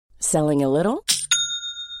Selling a little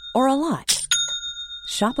or a lot?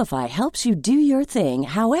 Shopify helps you do your thing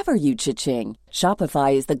however you cha-ching.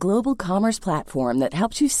 Shopify is the global commerce platform that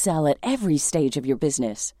helps you sell at every stage of your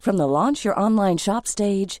business. From the launch your online shop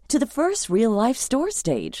stage to the first real-life store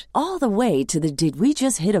stage, all the way to the did we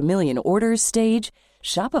just hit a million orders stage.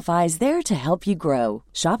 Shopify is there to help you grow.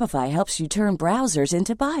 Shopify helps you turn browsers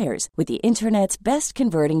into buyers with the internet's best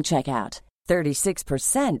converting checkout.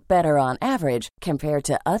 36% better on average compared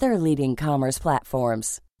to other leading commerce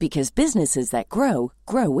platforms. Because businesses that grow,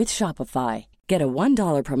 grow with Shopify. Get a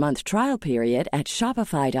 $1 per month trial period at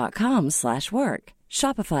shopify.com/work.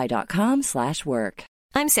 Shopify.com/work.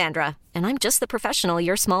 I'm Sandra, and I'm just the professional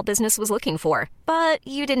your small business was looking for. But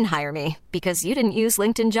you didn't hire me because you didn't use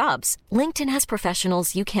LinkedIn Jobs. LinkedIn has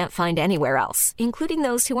professionals you can't find anywhere else, including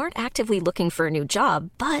those who aren't actively looking for a new job,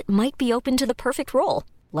 but might be open to the perfect role,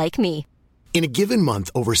 like me. In a given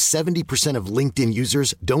month, over 70% of LinkedIn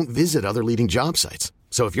users don't visit other leading job sites.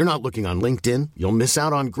 So if you're not looking on LinkedIn, you'll miss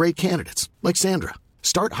out on great candidates like Sandra.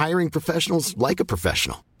 Start hiring professionals like a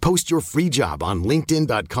professional. Post your free job on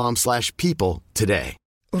linkedin.com/people today.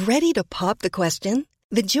 Ready to pop the question?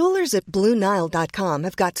 The jewelers at BlueNile.com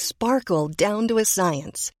have got sparkle down to a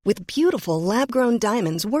science with beautiful lab-grown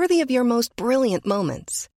diamonds worthy of your most brilliant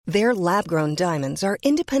moments. Their lab-grown diamonds are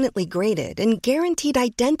independently graded and guaranteed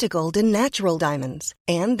identical to natural diamonds,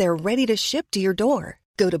 and they're ready to ship to your door.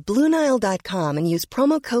 Go to BlueNile.com and use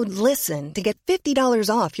promo code LISTEN to get $50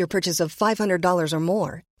 off your purchase of $500 or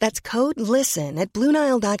more. That's code LISTEN at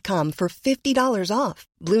BlueNile.com for $50 off.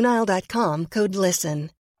 BlueNile.com, code LISTEN.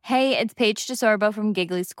 Hey, it's Paige DeSorbo from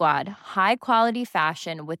Giggly Squad. High quality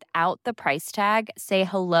fashion without the price tag. Say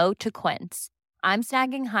hello to Quince. I'm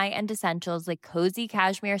snagging high-end essentials like cozy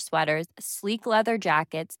cashmere sweaters, sleek leather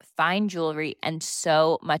jackets, fine jewelry, and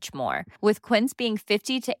so much more. With Quince being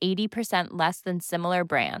 50 to 80% less than similar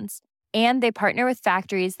brands. And they partner with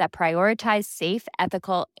factories that prioritize safe,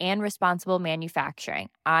 ethical, and responsible manufacturing.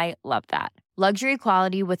 I love that. Luxury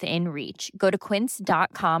quality within reach. Go to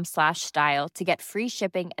quince.com/style to get free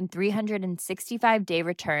shipping and 365-day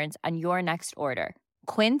returns on your next order.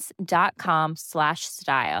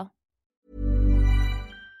 Quince.com/style.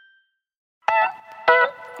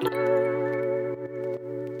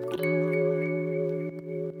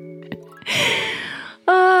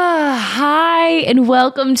 Hi, and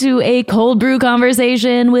welcome to a cold brew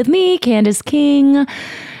conversation with me, Candace King.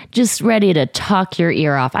 Just ready to talk your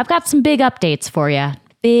ear off. I've got some big updates for you.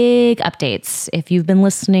 Big updates. If you've been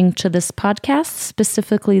listening to this podcast,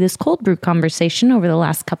 specifically this cold brew conversation over the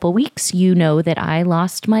last couple weeks, you know that I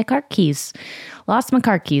lost my car keys. Lost my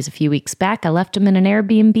car keys a few weeks back. I left them in an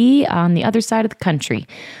Airbnb on the other side of the country.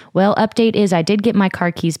 Well, update is I did get my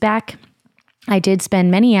car keys back. I did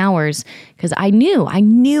spend many hours because I knew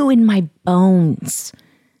in my bones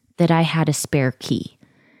that I had a spare key.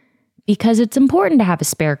 Because it's important to have a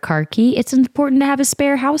spare car key. It's important to have a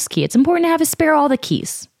spare house key. It's important to have a spare all the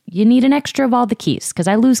keys. You need an extra of all the keys because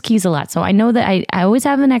I lose keys a lot. So I know that I always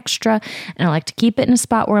have an extra and I like to keep it in a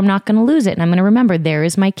spot where I'm not going to lose it. And I'm going to remember there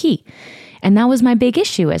is my key. And that was my big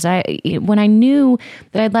issue is when I knew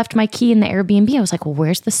that I'd left my key in the Airbnb, I was like, well,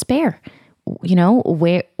 where's the spare? You know,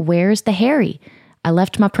 where's the Harry? I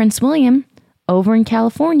left my Prince William over in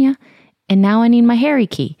California and now I need my Harry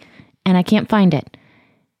key and I can't find it.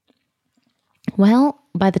 Well,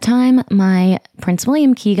 by the time my Prince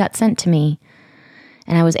William key got sent to me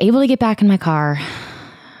and I was able to get back in my car,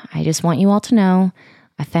 I just want you all to know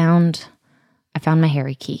I found my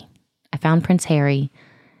Harry key. I found Prince Harry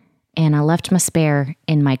and I left my spare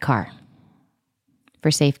in my car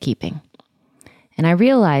for safekeeping. And I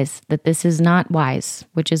realize that this is not wise,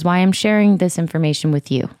 which is why I'm sharing this information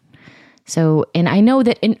with you. So, and I know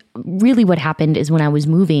that really what happened is when I was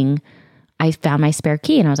moving, I found my spare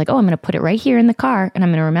key and I was like, oh, I'm going to put it right here in the car and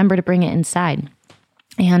I'm going to remember to bring it inside.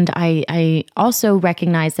 And I also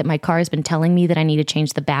recognize that my car has been telling me that I need to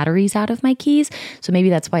change the batteries out of my keys. So maybe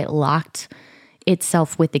that's why it locked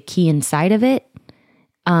itself with the key inside of it.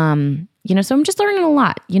 So I'm just learning a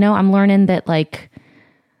lot. I'm learning that like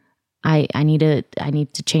I need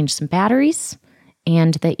to change some batteries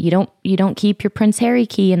and that you don't keep your Prince Harry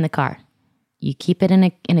key in the car. You keep it in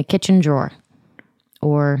a kitchen drawer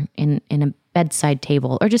or in a bedside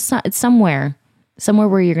table or just somewhere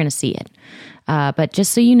where you're going to see it. But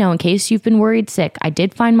just so you know, in case you've been worried sick, I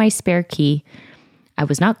did find my spare key. I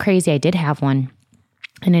was not crazy. I did have one.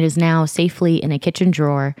 And it is now safely in a kitchen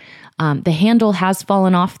drawer. The handle has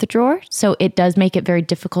fallen off the drawer, so it does make it very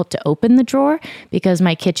difficult to open the drawer because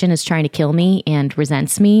my kitchen is trying to kill me and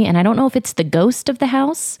resents me. And I don't know if it's the ghost of the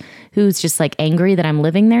house who's just like angry that I'm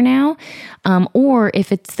living there now, or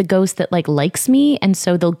if it's the ghost that like likes me. And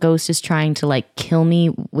so the ghost is trying to like kill me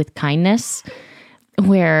with kindness,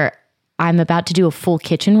 where I'm about to do a full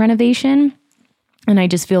kitchen renovation. And I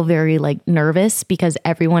just feel very like nervous because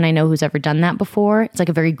everyone I know who's ever done that before, it's like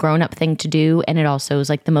a very grown up thing to do. And it also is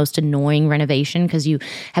like the most annoying renovation because you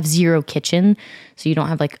have zero kitchen. So you don't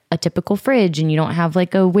have like a typical fridge and you don't have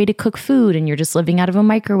like a way to cook food and you're just living out of a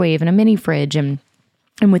microwave and a mini fridge. And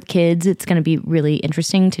with kids, it's going to be really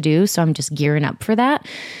interesting to do. So I'm just gearing up for that.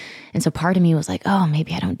 And so part of me was like, oh,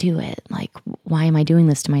 maybe I don't do it. Like, why am I doing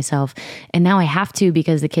this to myself? And now I have to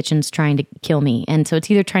because the kitchen's trying to kill me. And so it's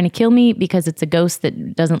either trying to kill me because it's a ghost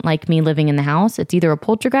that doesn't like me living in the house. It's either a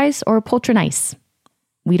poltergeist or a polternice.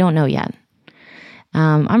 We don't know yet.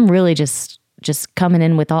 I'm really just coming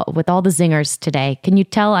in with all the zingers today. Can you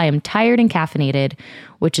tell I am tired and caffeinated,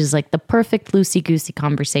 which is like the perfect loosey-goosey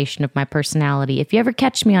conversation of my personality. If you ever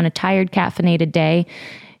catch me on a tired, caffeinated day,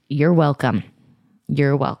 you're welcome.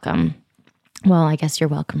 You're welcome. Well, I guess you're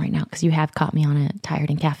welcome right now because you have caught me on a tired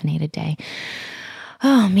and caffeinated day.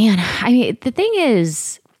 Oh man. I mean, the thing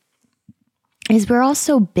is we're all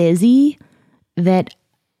so busy that,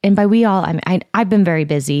 and by we all, I've been very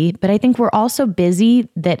busy, but I think we're all so busy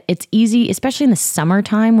that it's easy, especially in the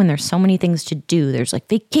summertime when there's so many things to do. There's like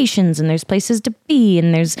vacations and there's places to be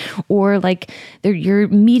and you're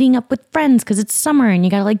meeting up with friends because it's summer and you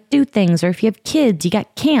got to like do things. Or if you have kids, you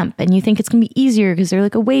got camp and you think it's going to be easier because they're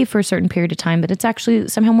like away for a certain period of time, but it's actually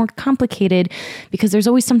somehow more complicated because there's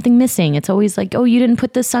always something missing. It's always like, oh, you didn't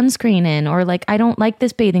put the sunscreen in, or like, I don't like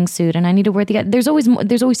this bathing suit and I need to wear there's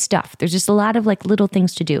always stuff. There's just a lot of like little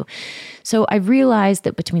things to do. So I realized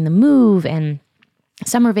that between the move and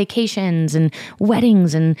summer vacations and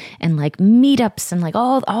weddings and like meetups and like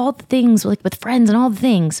all the things like with friends and all the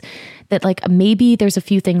things that like maybe there's a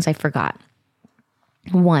few things I forgot.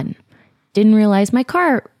 One, didn't realize my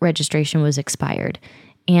car registration was expired.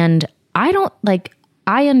 And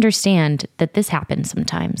I understand that this happens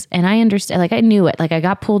sometimes. And I understand, like I knew it, like I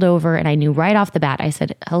got pulled over and I knew right off the bat, I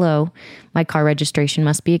said, hello, my car registration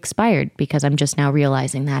must be expired because I'm just now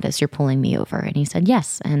realizing that as you're pulling me over. And he said,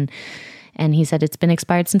 yes. And he said, it's been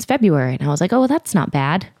expired since February. And I was like, oh, well, that's not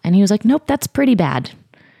bad. And he was like, nope, that's pretty bad.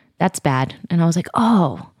 That's bad. And I was like,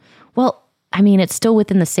 oh, well, I mean, it's still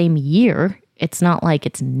within the same year. It's not like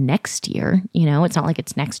it's next year, it's not like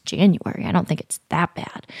it's next January. I don't think it's that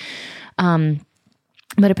bad.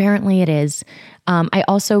 But apparently it is. I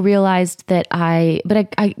also realized that I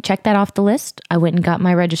checked that off the list. I went and got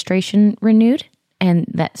my registration renewed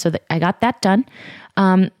so I got that done.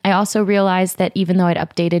 I also realized that even though I'd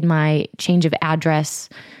updated my change of address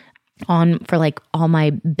for like all my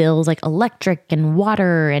bills, like electric and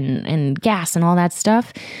water and gas and all that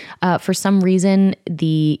stuff, for some reason,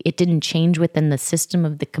 it didn't change within the system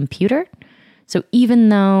of the computer. So even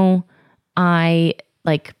though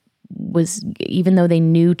even though they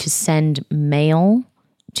knew to send mail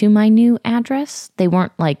to my new address, they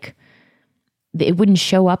weren't like, it wouldn't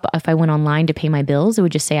show up if I went online to pay my bills. It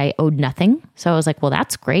would just say I owed nothing. So I was like, well,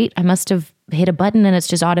 that's great. I must have hit a button and it's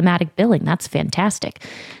just automatic billing. That's fantastic.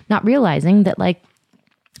 Not realizing that like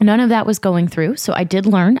none of that was going through. So I did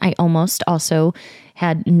learn. I almost also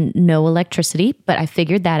had no electricity, but I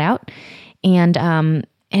figured that out. And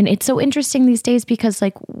it's so interesting these days because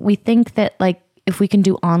like we think that like, if we can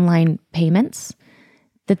do online payments,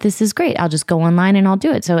 that this is great. I'll just go online and I'll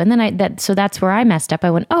do it. So, and then so that's where I messed up. I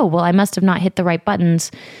went, oh, well, I must have not hit the right buttons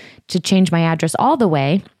to change my address all the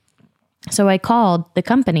way. So I called the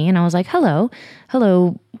company and I was like, hello,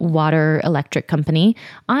 water electric company.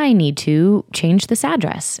 I need to change this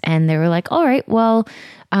address. And they were like, all right, well,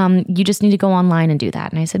 you just need to go online and do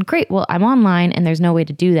that. And I said, great. Well, I'm online and there's no way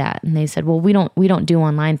to do that. And they said, well, we don't do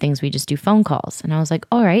online things. We just do phone calls. And I was like,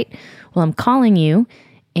 all right, well, I'm calling you.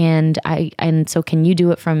 And so can you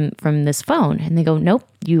do it from this phone? And they go, nope,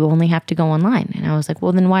 you only have to go online. And I was like,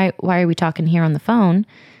 well, then why are we talking here on the phone?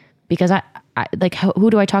 Because I like, who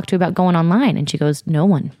do I talk to about going online? And she goes, no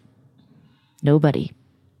one, nobody.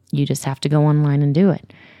 You just have to go online and do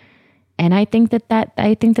it. And I think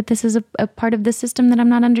that this is a part of the system that I'm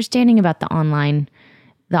not understanding about the online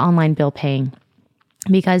bill paying,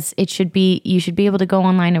 because you should be able to go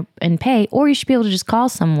online and pay, or you should be able to just call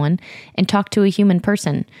someone and talk to a human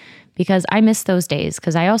person, because I miss those days.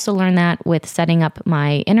 Because I also learned that with setting up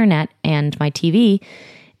my internet and my TV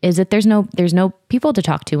is that there's no people to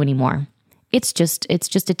talk to anymore. it's just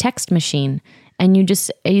a text machine. And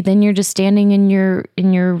then you're just standing in your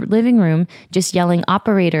living room, just yelling,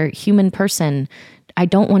 operator, human person. I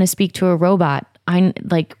don't want to speak to a robot.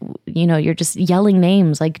 You're just yelling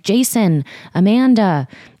names like Jason, Amanda,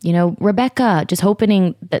 Rebecca, just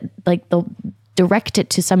hoping that like they'll direct it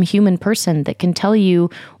to some human person that can tell you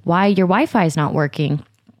why your Wi-Fi is not working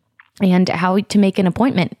and how to make an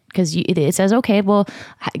appointment. Because it says, okay, well,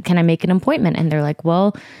 can I make an appointment? And they're like,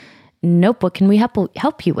 well, nope. What can we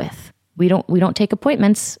help you with? We don't take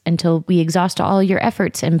appointments until we exhaust all your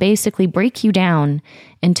efforts and basically break you down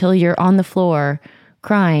until you're on the floor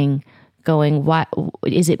crying, going, "What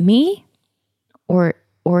is it, me, or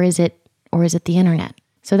is it the internet?"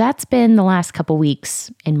 So that's been the last couple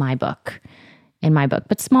weeks in my book.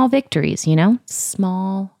 But small victories,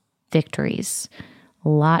 small victories, a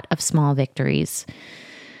lot of small victories.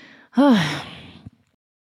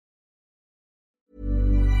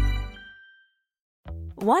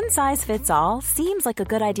 One size fits all seems like a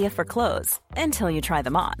good idea for clothes until you try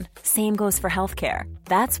them on. Same goes for healthcare.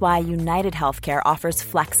 That's why United Healthcare offers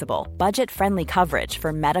flexible, budget-friendly coverage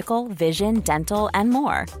for medical, vision, dental, and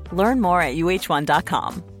more. Learn more at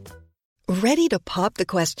uh1.com. Ready to pop the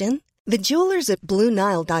question? The jewelers at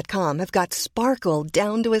BlueNile.com have got sparkle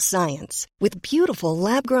down to a science with beautiful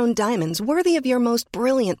lab-grown diamonds worthy of your most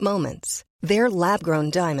brilliant moments. Their lab-grown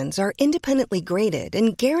diamonds are independently graded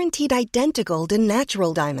and guaranteed identical to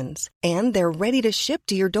natural diamonds. And they're ready to ship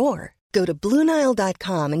to your door. Go to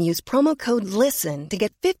BlueNile.com and use promo code LISTEN to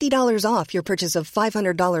get $50 off your purchase of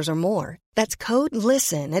 $500 or more. That's code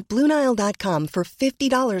LISTEN at BlueNile.com for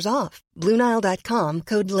 $50 off. BlueNile.com,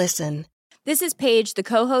 code LISTEN. This is Paige, the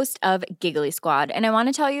co-host of Giggly Squad, and I want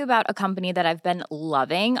to tell you about a company that I've been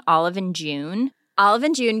loving, Olive & June.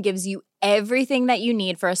 Olive & June gives you everything that you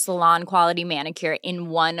need for a salon-quality manicure in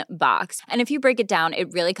one box. And if you break it down,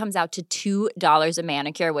 it really comes out to $2 a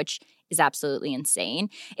manicure, which is absolutely insane.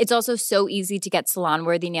 It's also so easy to get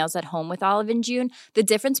salon-worthy nails at home with Olive & June. The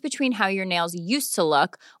difference between how your nails used to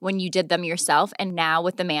look when you did them yourself and now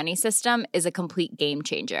with the Mani system is a complete game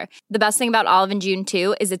changer. The best thing about Olive & June,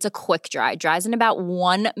 too, is it's a quick dry. Dries in about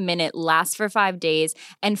 1 minute, lasts for 5 days,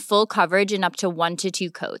 and full coverage in up to 1 to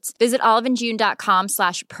 2 coats. Visit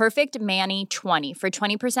oliveandjune.com/perfectmani20 for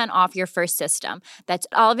 20% off your first system. That's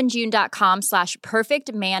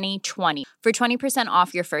oliveandjune.com/perfectmani20 for 20%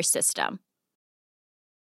 off your first system.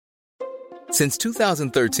 Since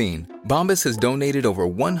 2013, Bombas has donated over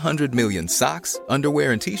 100 million socks,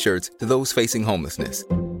 underwear, and T-shirts to those facing homelessness.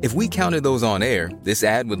 If we counted those on air, this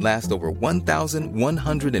ad would last over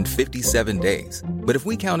 1,157 days. But if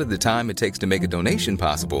we counted the time it takes to make a donation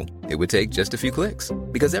possible, it would take just a few clicks.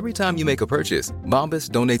 Because every time you make a purchase, Bombas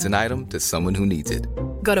donates an item to someone who needs it.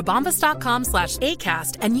 Go to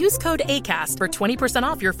bombas.com/ACAST and use code ACAST for 20%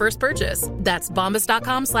 off your first purchase. That's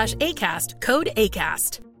bombas.com/ACAST, code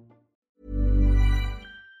ACAST.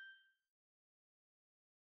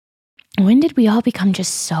 When did we all become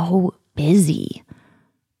just so busy?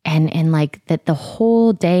 And like that the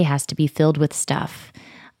whole day has to be filled with stuff.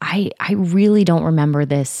 I really don't remember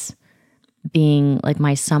this being like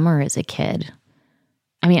my summer as a kid.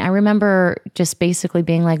 I mean, I remember just basically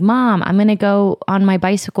being like, Mom, I'm going to go on my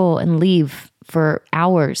bicycle and leave for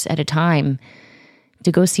hours at a time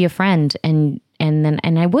to go see a friend. And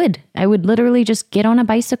I would literally just get on a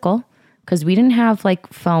bicycle because we didn't have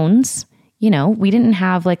like phones, we didn't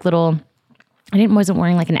have like wasn't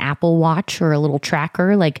wearing like an Apple Watch or a little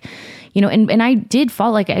tracker, like, and I did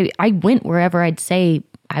follow, like I went wherever I'd say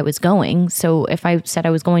I was going. So if I said I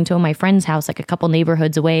was going to my friend's house, like a couple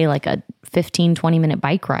neighborhoods away, like a 15-20 minute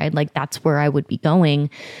bike ride, like that's where I would be going.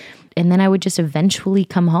 And then I would just eventually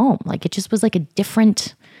come home. Like it just was like a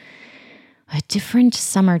different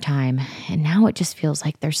summertime. And now it just feels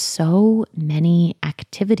like there's so many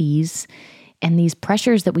activities and these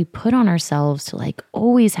pressures that we put on ourselves to like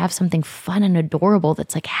always have something fun and adorable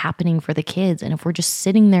that's like happening for the kids. And if we're just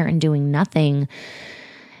sitting there and doing nothing,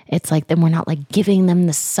 it's like, then we're not like giving them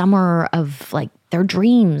the summer of like their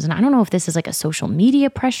dreams. And I don't know if this is like a social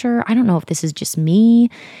media pressure. I don't know if this is just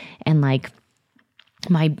me. And like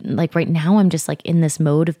right now I'm just like in this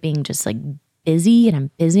mode of being just like busy, and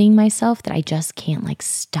I'm busying myself that I just can't like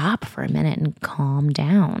stop for a minute and calm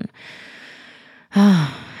down.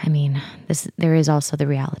 I mean, there is also the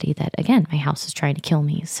reality that, again, my house is trying to kill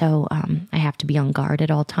me. So I have to be on guard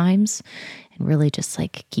at all times and really just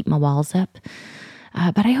like keep my walls up.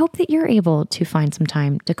 But I hope that you're able to find some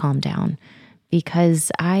time to calm down,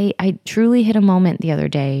 because I truly hit a moment the other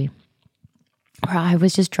day where I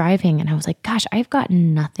was just driving and I was like, gosh, I've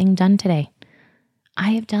gotten nothing done today. I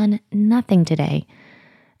have done nothing today.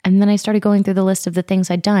 And then I started going through the list of the things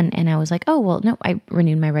I'd done. And I was like, oh, well, no, I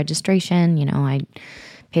renewed my registration. I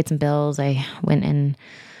paid some bills. I went and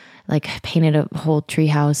painted a whole tree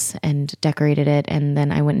house and decorated it. And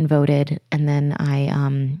then I went and voted. And then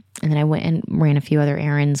I went and ran a few other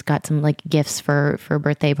errands, got some gifts for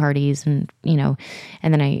birthday parties. And,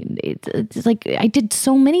 and then I did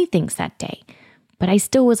so many things that day, but I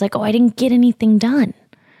still was like, oh, I didn't get anything done.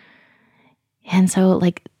 And so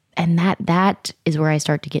and that is where I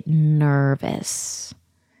start to get nervous,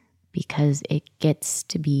 because it gets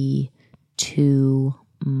to be too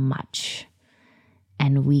much.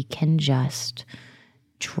 And we can just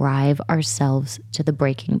drive ourselves to the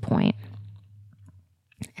breaking point.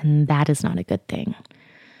 And that is not a good thing.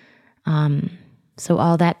 So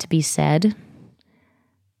all that to be said,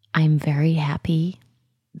 I'm very happy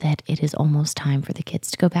that it is almost time for the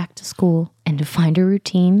kids to go back to school and to find a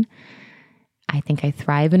routine. I think I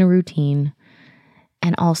thrive in a routine.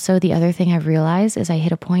 And also the other thing I've realized is I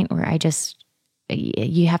hit a point where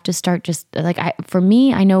you have to start for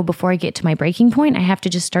me, I know before I get to my breaking point, I have to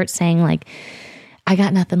just start saying I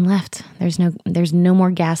got nothing left. There's no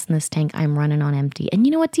more gas in this tank. I'm running on empty. And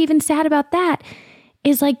you know what's even sad about that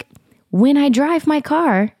is when I drive my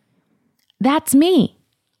car, that's me.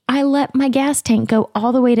 I let my gas tank go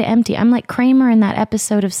all the way to empty. I'm like Kramer in that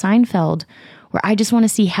episode of Seinfeld, where I just want to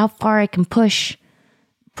see how far I can push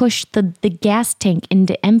the gas tank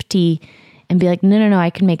into empty and be like, no, I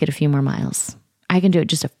can make it a few more miles. I can do it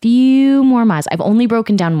just a few more miles. I've only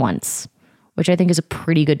broken down once, which I think is a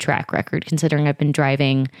pretty good track record considering I've been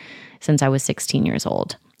driving since I was 16 years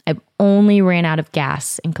old. I've only ran out of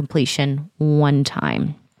gas in completion one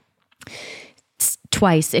time.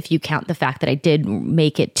 Twice if you count the fact that I did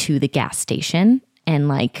make it to the gas station and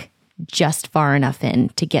just far enough in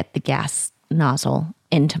to get the gas nozzle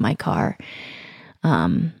into my car.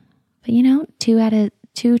 But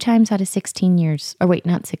 2 times out of 16 years, or wait,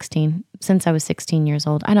 not 16, since I was 16 years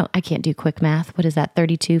old. I can't do quick math. What is that?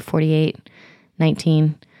 32, 48,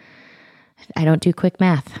 19. I don't do quick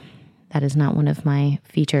math. That is not one of my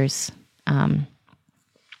features. That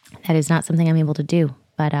is not something I'm able to do,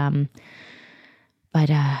 but I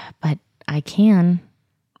can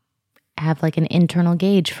have an internal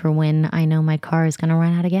gauge for when I know my car is going to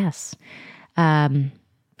run out of gas.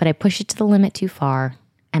 But I push it to the limit too far.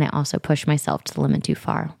 And I also push myself to the limit too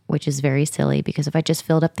far, which is very silly because if I just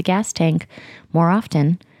filled up the gas tank more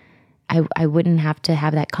often, I wouldn't have to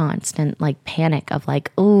have that constant panic of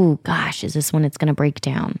oh gosh, is this when it's going to break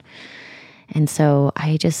down? And so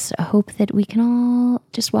I just hope that we can all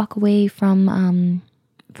just walk away from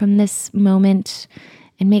this moment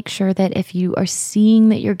and make sure that if you are seeing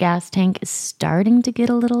that your gas tank is starting to get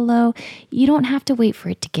a little low, you don't have to wait for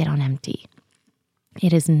it to get on empty.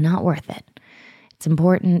 It is not worth it. It's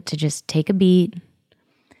important to just take a beat,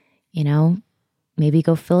 maybe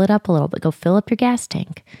go fill it up a little bit, go fill up your gas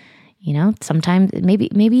tank, sometimes maybe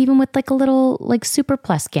even with a little super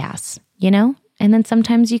plus gas, and then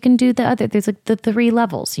sometimes you can do the other, there's the 3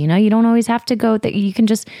 levels, you don't always have to go that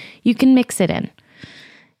you can mix it in.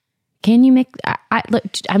 Can you mix? Look,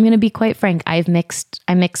 I'm going to be quite frank. I mix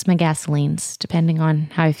my gasolines depending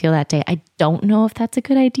on how I feel that day. I don't know if that's a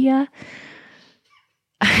good idea.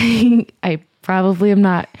 I probably am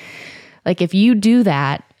not. If you do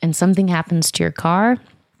that and something happens to your car,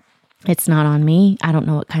 it's not on me. I don't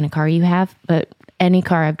know what kind of car you have, but any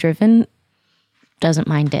car I've driven doesn't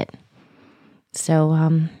mind it. So,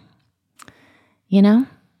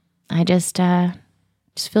 I just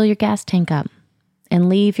fill your gas tank up and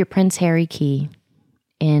leave your Prince Harry key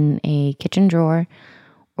in a kitchen drawer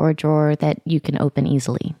or a drawer that you can open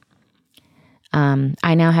easily.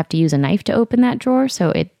 I now have to use a knife to open that drawer.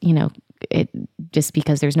 So it just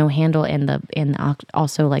because there's no handle and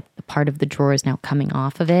also the part of the drawer is now coming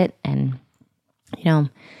off of it. And,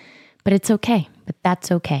 but it's okay. But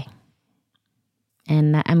that's okay.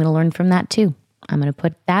 And I'm going to learn from that too. I'm going to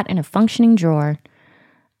put that in a functioning drawer.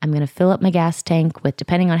 I'm going to fill up my gas tank with,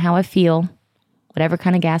 depending on how I feel, whatever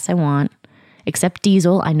kind of gas I want, except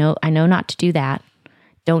diesel. I know not to do that.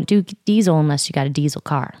 Don't do diesel unless you got a diesel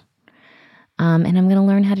car. And I'm going to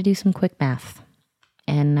learn how to do some quick math.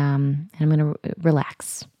 And I'm going to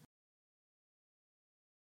relax.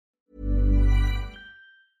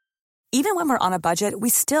 Even when we're on a budget, we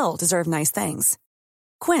still deserve nice things.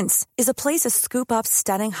 Quince is a place to scoop up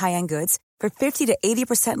stunning high-end goods for 50 to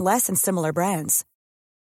 80% less than similar brands.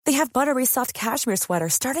 They have buttery soft cashmere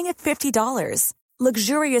sweaters starting at $50,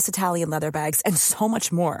 luxurious Italian leather bags, and so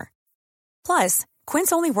much more. Plus,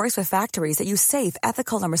 Quince only works with factories that use safe,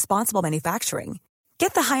 ethical, and responsible manufacturing.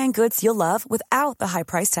 Get the high-end goods you'll love without the high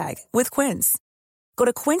price tag with Quince. Go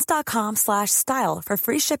to quince.com/style for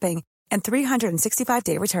free shipping and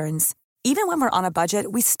 365-day returns. Even when we're on a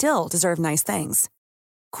budget, we still deserve nice things.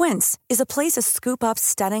 Quince is a place to scoop up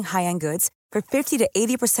stunning high-end goods for 50 to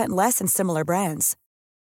 80% less than similar brands.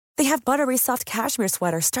 They have buttery soft cashmere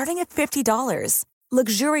sweaters starting at $50,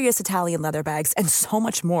 luxurious Italian leather bags, and so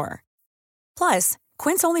much more. Plus,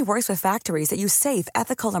 Quince only works with factories that use safe,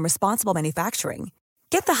 ethical, and responsible manufacturing.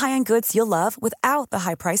 Get the high-end goods you'll love without the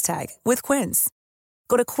high price tag with Quince.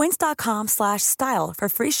 Go to quince.com/style for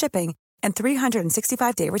free shipping and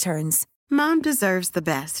 365-day returns. Mom deserves the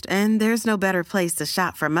best, and there's no better place to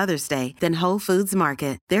shop for Mother's Day than Whole Foods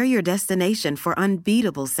Market. They're your destination for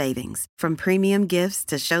unbeatable savings, from premium gifts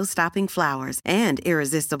to show-stopping flowers and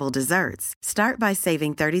irresistible desserts. Start by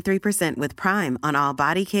saving 33% with Prime on all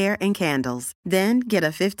body care and candles. Then get a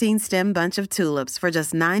 15-stem bunch of tulips for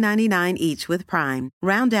just $9.99 each with Prime.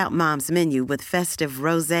 Round out Mom's menu with festive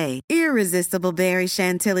rosé, irresistible berry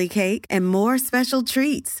chantilly cake, and more special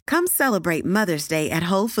treats. Come celebrate Mother's Day at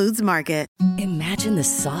Whole Foods Market. Imagine the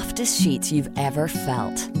softest sheets you've ever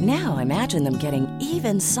felt. Now imagine them getting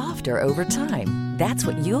even softer over time. That's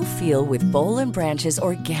what you'll feel with Boll & Branch's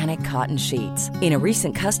organic cotton sheets. In a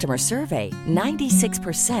recent customer survey,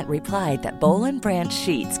 96% replied that Boll & Branch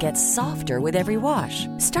sheets get softer with every wash.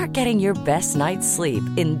 Start getting your best night's sleep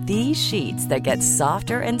in these sheets that get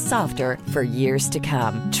softer and softer for years to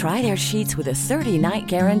come. Try their sheets with a 30-night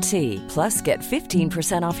guarantee. Plus, get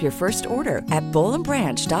 15% off your first order at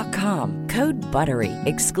bollandbranch.com. Code BUTTERY.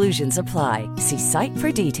 Exclusions apply. See site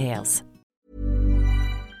for details.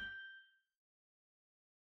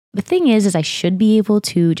 The thing is I should be able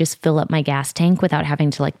to just fill up my gas tank without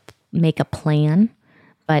having to make a plan.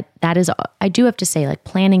 But that is, I do have to say,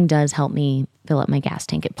 planning does help me fill up my gas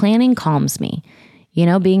tank. Planning calms me.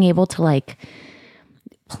 Being able to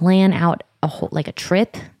plan out a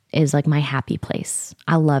trip is my happy place.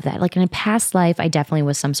 I love that. In a past life, I definitely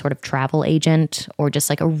was some sort of travel agent or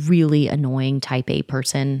just a really annoying type A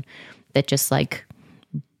person that just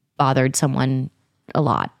bothered someone a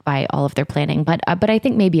lot by all of their planning. But I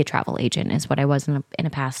think maybe a travel agent is what I was in a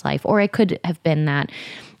past life, or I could have been that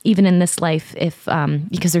even in this life if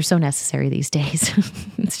because they're so necessary these days.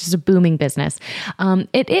 It's just a booming business. But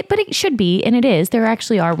it should be, and it is. There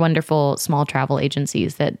actually are wonderful small travel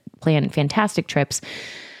agencies that plan fantastic trips.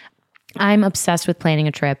 I'm obsessed with planning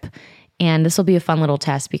a trip, and this will be a fun little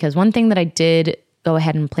test because one thing that I did go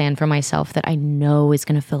ahead and plan for myself that I know is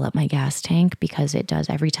going to fill up my gas tank because it does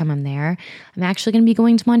every time I'm there. I'm actually going to be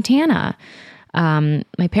going to Montana.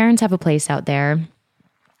 My parents have a place out there.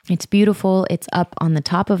 It's beautiful. It's up on the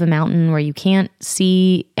top of a mountain where you can't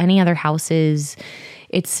see any other houses.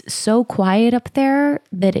 It's so quiet up there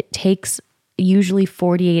that it takes usually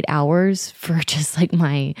 48 hours for just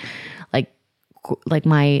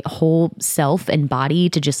my whole self and body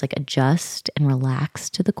to just adjust and relax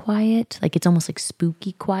to the quiet. It's almost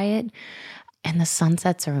spooky quiet. And the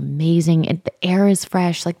sunsets are amazing. And the air is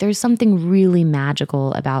fresh. There's something really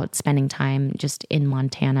magical about spending time just in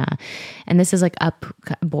Montana. And this is up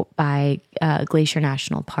by Glacier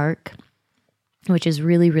National Park, which is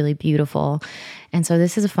really, really beautiful. And so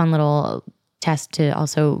this is a fun little test to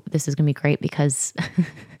also, this is going to be great because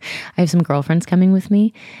I have some girlfriends coming with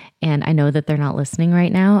me and I know that they're not listening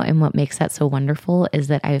right now. And what makes that so wonderful is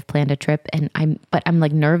that I've planned a trip and I'm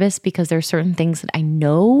nervous because there are certain things that I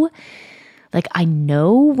know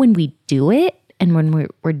when we do it and when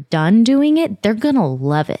we're done doing it, they're going to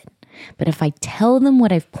love it. But if I tell them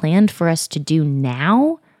what I've planned for us to do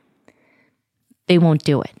now, they won't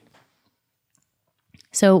do it.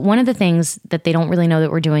 So one of the things that they don't really know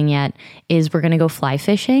that we're doing yet is we're going to go fly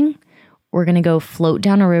fishing. We're going to go float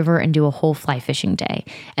down a river and do a whole fly fishing day.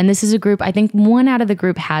 And this is a group, I think one out of the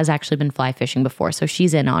group has actually been fly fishing before, so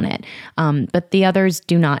she's in on it. But the others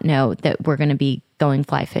do not know that we're going to be going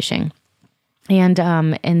fly fishing. And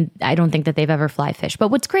I don't think that they've ever fly fished. But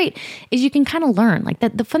what's great is you can kind of learn.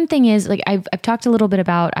 The fun thing is, I've talked a little bit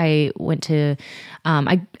about, I went to,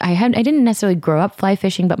 I didn't necessarily grow up fly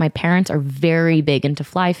fishing, but my parents are very big into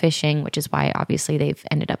fly fishing, which is why obviously they've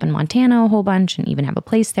ended up in Montana a whole bunch and even have a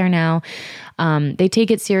place there now. They take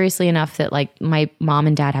it seriously enough that my mom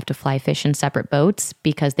and dad have to fly fish in separate boats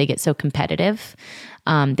because they get so competitive.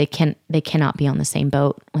 They cannot be on the same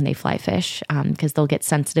boat when they fly fish because they'll get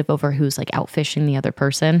sensitive over who's out fishing the other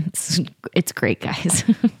person. It's great, guys.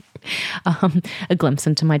 A glimpse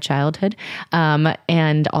into my childhood,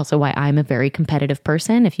 and also why I'm a very competitive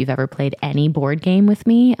person. If you've ever played any board game with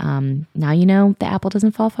me, now you know the apple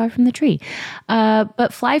doesn't fall far from the tree.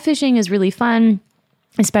 But fly fishing is really fun.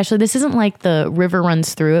 Especially, this isn't like the river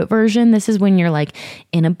runs through it version. This is when you're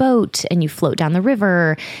in a boat and you float down the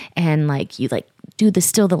river and you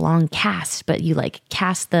do the long cast, but you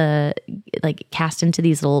cast into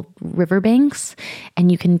these little riverbanks,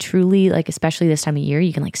 and you can truly, especially this time of year,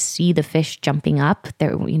 you can see the fish jumping up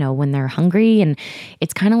there, when they're hungry. And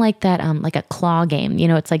it's kind of like that, like a claw game,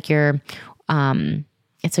 it's like you're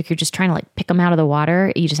just trying to pick them out of the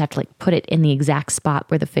water. You just have to put it in the exact spot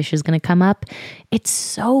where the fish is going to come up. It's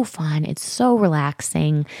so fun. It's so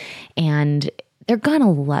relaxing, and they're going to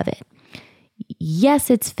love it.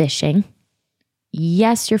 Yes, it's fishing.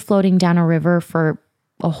 Yes, you're floating down a river for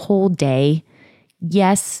a whole day.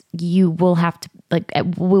 Yes, you will have to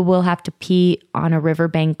we will have to pee on a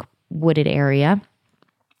riverbank wooded area.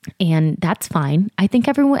 And that's fine. I think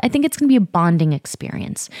it's going to be a bonding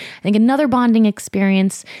experience. I think another bonding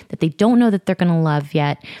experience that they don't know that they're going to love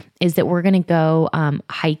yet is that we're going to go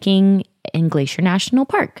hiking in Glacier National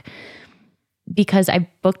Park. Because I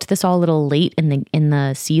booked this all a little late in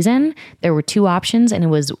the season, there were two options, and it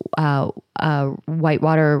was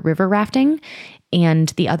whitewater river rafting, and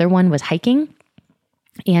the other one was hiking.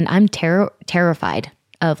 And I'm terrified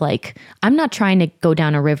of I'm not trying to go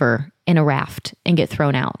down a river in a raft and get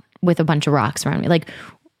thrown out with a bunch of rocks around me.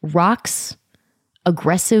 Rocks,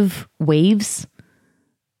 aggressive waves,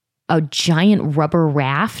 a giant rubber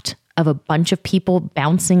raft of a bunch of people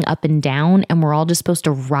bouncing up and down, and we're all just supposed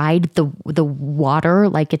to ride the water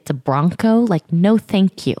like it's a Bronco. No,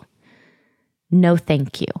 thank you. No,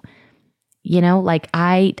 thank you.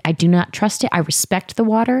 I do not trust it. I respect the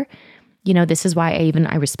water. This is why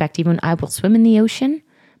I respect, even I will swim in the ocean,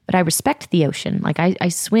 but I respect the ocean. I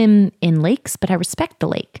swim in lakes, but I respect the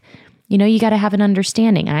lake. You got to have an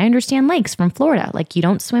understanding. And I understand lakes from Florida. You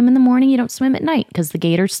don't swim in the morning, you don't swim at night because the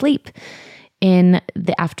gators sleep in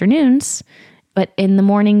the afternoons, but in the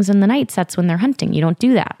mornings and the nights, that's when they're hunting. You don't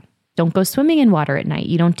do that. Don't go swimming in water at night.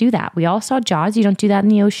 You don't do that. We all saw Jaws. You don't do that in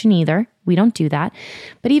the ocean either. We don't do that.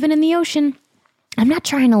 But even in the ocean, I'm not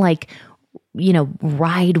trying to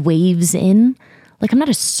ride waves in. I'm not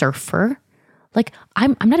a surfer.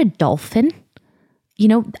 I'm not a dolphin.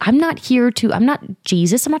 I'm not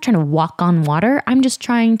Jesus. I'm not trying to walk on water. I'm just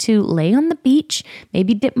trying to lay on the beach,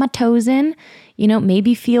 maybe dip my toes in,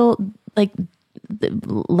 maybe feel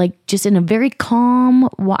just in a very calm,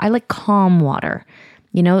 I like calm water.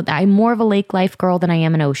 I'm more of a lake life girl than I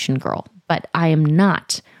am an ocean girl, but I am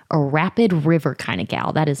not a rapid river kind of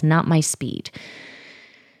gal. That is not my speed.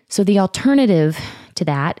 So the alternative to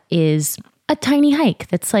that is a tiny hike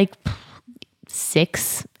that's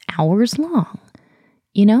 6 hours long,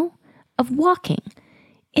 of walking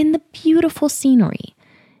in the beautiful scenery.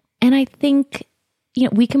 And I think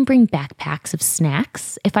we can bring backpacks of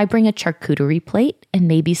snacks. If I bring a charcuterie plate and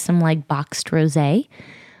maybe some boxed rosé,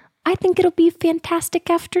 I think it'll be a fantastic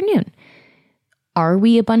afternoon. Are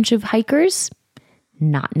we a bunch of hikers?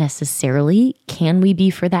 Not necessarily. Can we be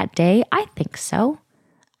for that day? I think so.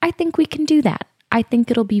 I think we can do that. I think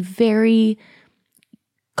it'll be very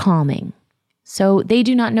calming. So they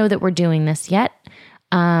do not know that we're doing this yet.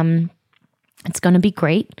 It's going to be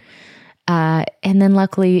great. And then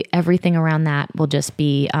luckily everything around that will just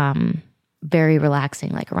be very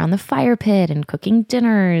relaxing, around the fire pit and cooking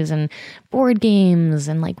dinners and board games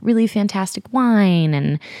and really fantastic wine.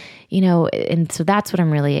 And, and so that's what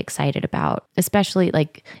I'm really excited about, especially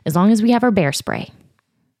as long as we have our bear spray,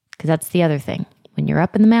 because that's the other thing. When you're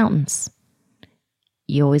up in the mountains,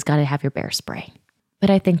 you always got to have your bear spray. But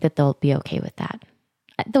I think that they'll be okay with that.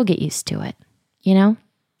 They'll get used to it.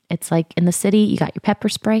 It's in the city, you got your pepper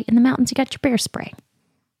spray. In the mountains, you got your bear spray.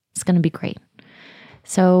 It's going to be great.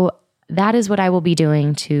 So that is what I will be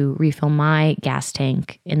doing to refill my gas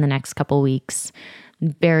tank in the next couple weeks.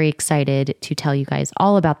 I'm very excited to tell you guys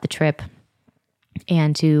all about the trip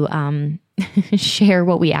and to share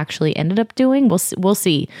what we actually ended up doing. We'll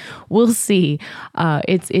see.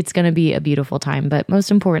 It's going to be a beautiful time. But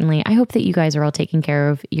most importantly, I hope that you guys are all taking care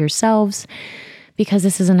of yourselves, because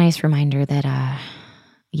this is a nice reminder that,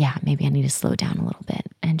 maybe I need to slow down a little bit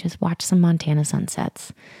and just watch some Montana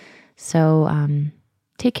sunsets. So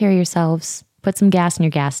take care of yourselves. Put some gas in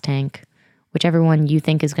your gas tank, whichever one you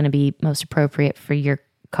think is going to be most appropriate for your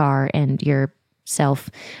car and yourself.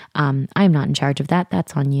 I'm not in charge of that.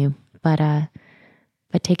 That's on you.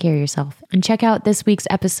 But take care of yourself. And check out this week's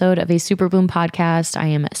episode of a Super Bloom podcast. I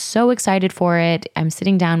am so excited for it. I'm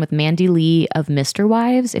sitting down with Mandy Lee of Mr.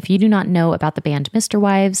 Wives. If you do not know about the band Mr.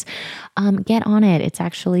 Wives, get on it. It's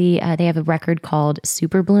actually, they have a record called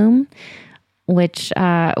Super Bloom, which,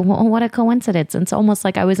 what a coincidence. It's almost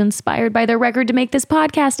like I was inspired by their record to make this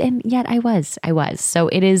podcast. And yet I was. So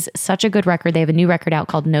it is such a good record. They have a new record out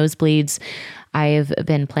called Nosebleeds. I've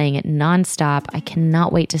been playing it nonstop. I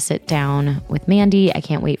cannot wait to sit down with Mandy. I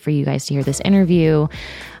can't wait for you guys to hear this interview.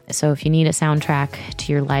 So if you need a soundtrack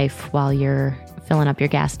to your life while you're filling up your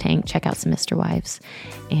gas tank, check out some Mr. Wives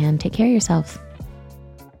and take care of yourselves.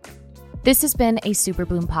 This has been a Super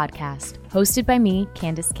Bloom podcast, hosted by me,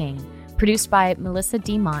 Candace King, produced by Melissa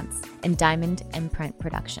D. Montz and Diamond Imprint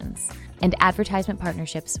Productions, and advertisement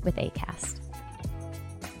partnerships with Acast.